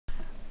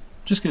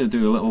just going to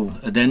do a little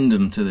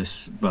addendum to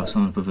this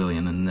Barcelona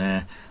Pavilion,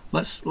 and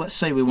let's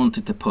say we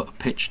wanted to put a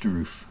pitched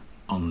roof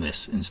on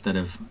this instead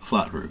of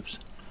flat roofs.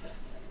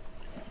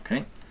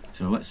 Okay,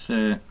 so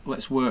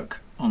let's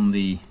work on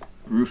the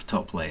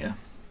rooftop layer.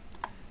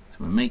 So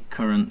we make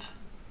current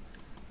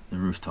the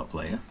rooftop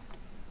layer,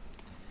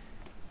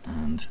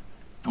 and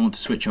I want to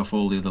switch off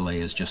all the other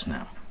layers just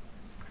now.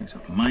 Okay, so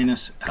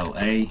minus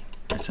LA,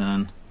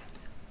 return,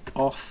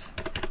 off,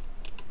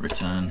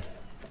 return,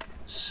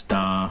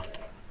 star,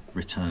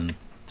 return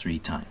 3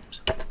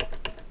 times.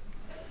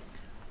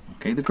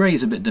 Okay, the grey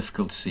is a bit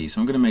difficult to see,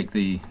 so I'm going to make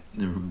the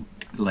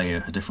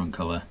layer a different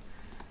colour.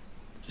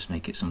 Just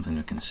make it something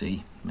we can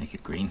see, make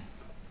it green.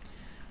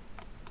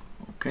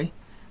 Okay,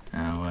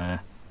 now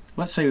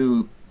let's say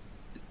we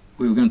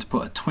were going to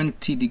put a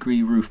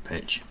 20-degree roof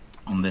pitch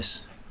on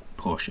this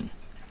portion.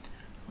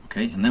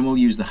 Okay, and then we'll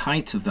use the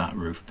height of that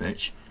roof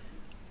pitch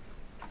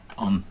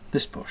on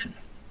this portion.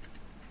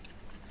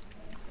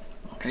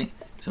 Okay,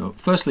 so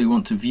firstly we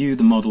want to view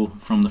the model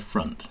from the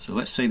front. So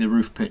let's say the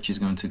roof pitch is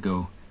going to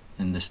go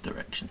in this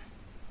direction.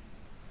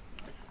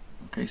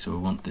 Okay, so we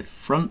want the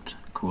front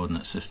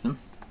coordinate system.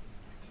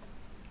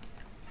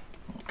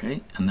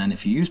 Okay, and then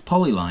if you use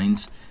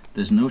polylines,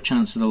 there's no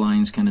chance of the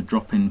lines kind of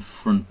dropping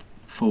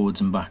forwards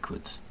and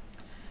backwards.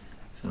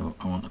 So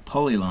I want a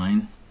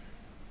polyline.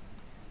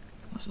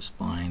 That's a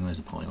spline. Where's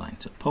the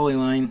polyline? So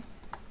polyline.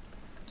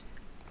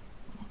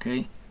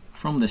 Okay,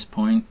 from this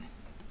point.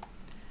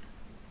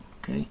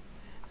 Okay,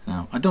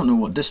 now I don't know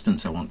what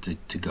distance I want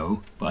to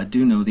go, but I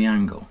do know the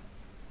angle.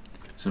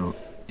 So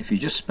if you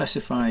just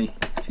specify,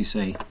 if you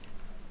say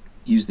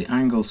use the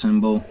angle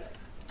symbol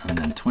and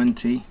then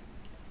 20,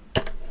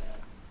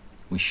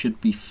 we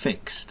should be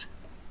fixed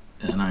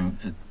at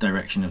a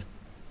direction of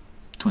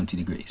 20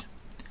 degrees.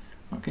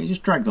 Okay,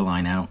 just drag the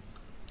line out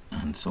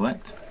and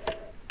select,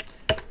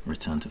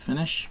 return to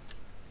finish.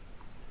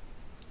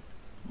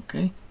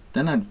 Okay,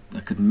 then I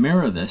could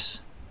mirror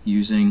this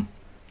using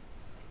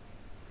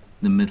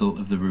the middle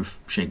of the roof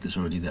shape that's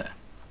already there.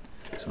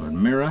 So I'd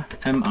mirror,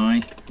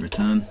 MI,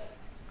 return,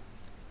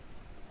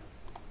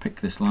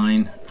 pick this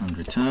line and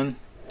return,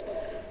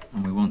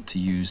 and we want to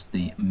use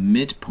the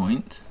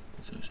midpoint.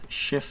 So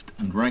shift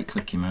and right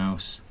click your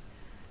mouse,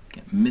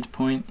 get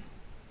midpoint.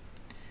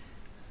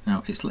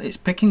 Now it's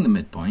picking the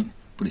midpoint,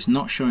 but it's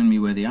not showing me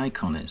where the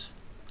icon is.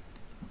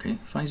 Okay,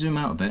 if I zoom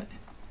out a bit,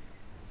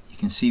 you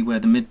can see where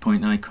the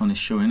midpoint icon is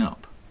showing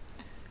up.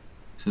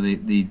 So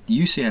the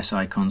UCS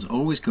icons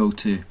always go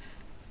to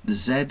the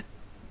Z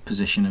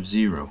position of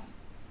 0.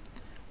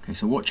 Okay,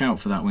 so watch out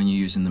for that when you're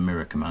using the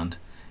mirror command,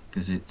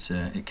 because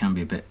it can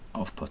be a bit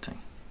off-putting.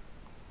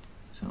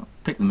 So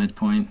pick the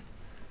midpoint,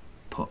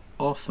 put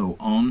ortho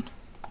on,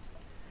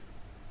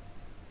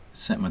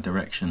 set my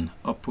direction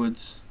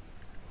upwards,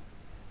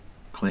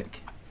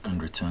 click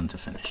and return to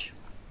finish.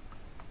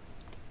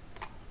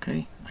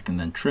 Okay, I can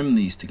then trim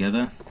these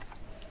together.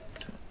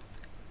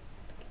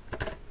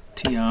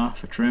 TR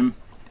for trim,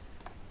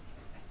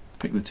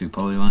 pick the 2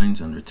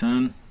 polylines and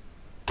return,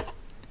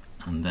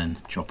 and then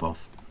chop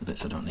off the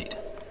bits I don't need.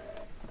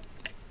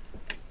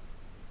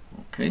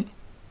 Okay,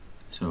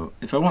 so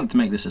if I want to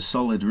make this a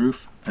solid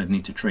roof, I'd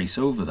need to trace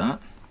over that,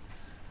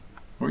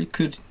 or you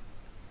could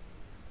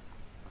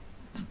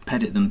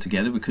pedit them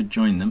together, we could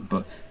join them,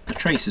 but the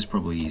trace is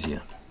probably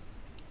easier.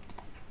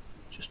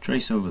 Just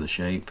trace over the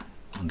shape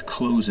and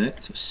close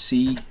it, so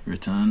C,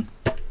 return,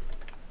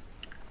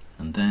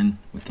 and then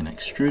we can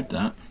extrude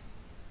that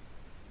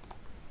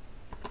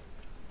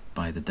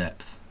by the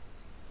depth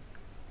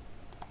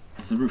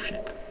of the roof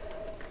shape.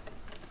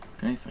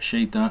 Okay, if I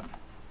shade that,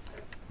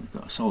 we've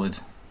got a solid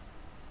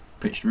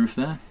pitched roof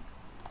there.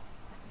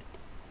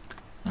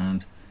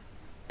 And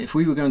if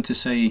we were going to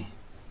say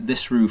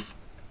this roof,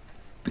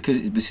 because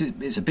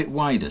it's a bit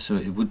wider, so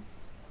it would,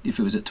 if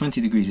it was at 20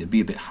 degrees, it'd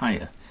be a bit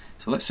higher.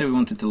 So let's say we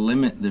wanted to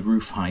limit the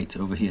roof height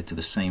over here to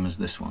the same as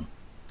this one.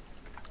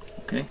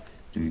 Okay,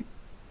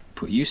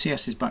 put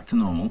UCS's back to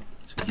normal,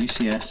 so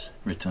UCS,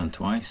 return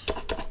twice,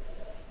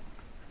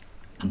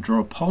 and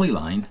draw a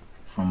polyline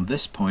from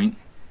this point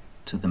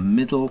to the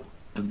middle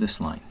of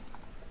this line.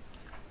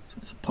 So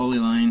it's a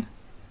polyline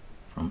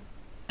from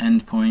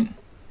end point,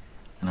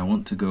 and I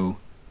want to go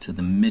to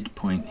the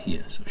midpoint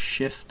here. So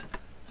shift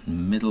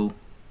and middle,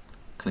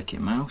 click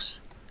your mouse,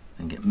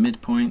 and get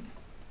midpoint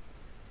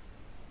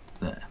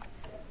there.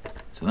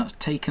 So that's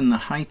taken the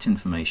height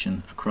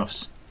information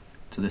across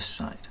to this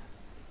side.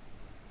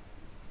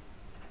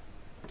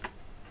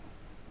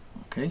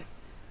 Okay,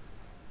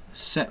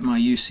 set my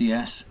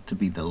UCS to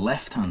be the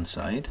left hand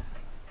side,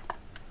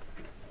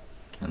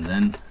 and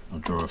then I'll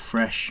draw a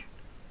fresh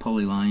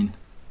polyline.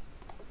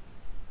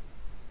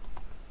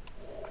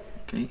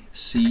 Okay,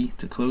 C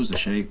to close the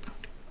shape,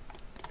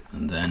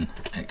 and then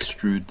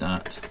extrude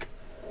that,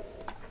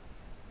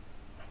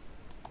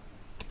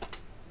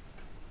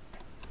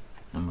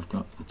 and we've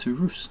got the 2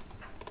 roofs.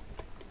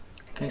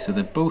 Okay, so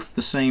they're both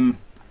the same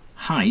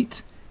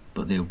height,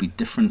 but they'll be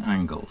different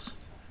angles.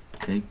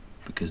 Okay,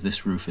 because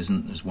this roof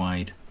isn't as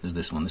wide as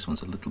this one. This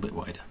one's a little bit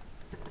wider.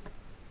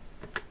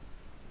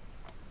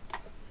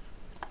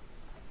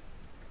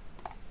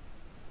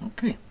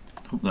 Okay,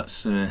 hope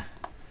that's you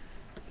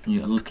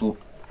a little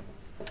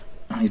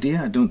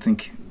idea. I don't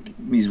think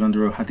Mies van der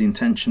Rohe had the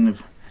intention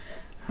of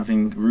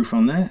having roof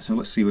on there, so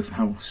let's see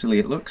how silly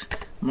it looks.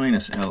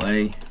 Minus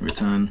LA,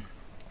 return,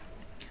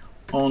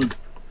 on,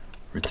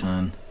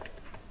 return,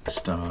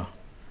 star,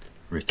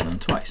 return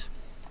twice.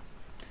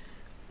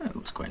 That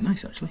looks quite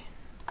nice actually,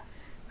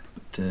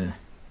 but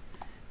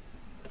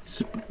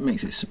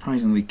makes it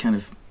surprisingly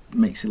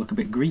makes it look a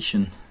bit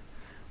Grecian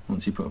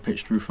once you put a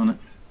pitched roof on it,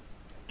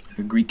 like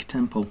a Greek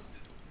temple.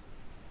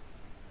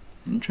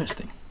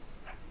 Interesting.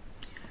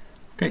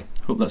 Okay,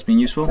 hope that's been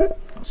useful.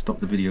 I'll stop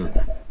the video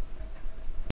there.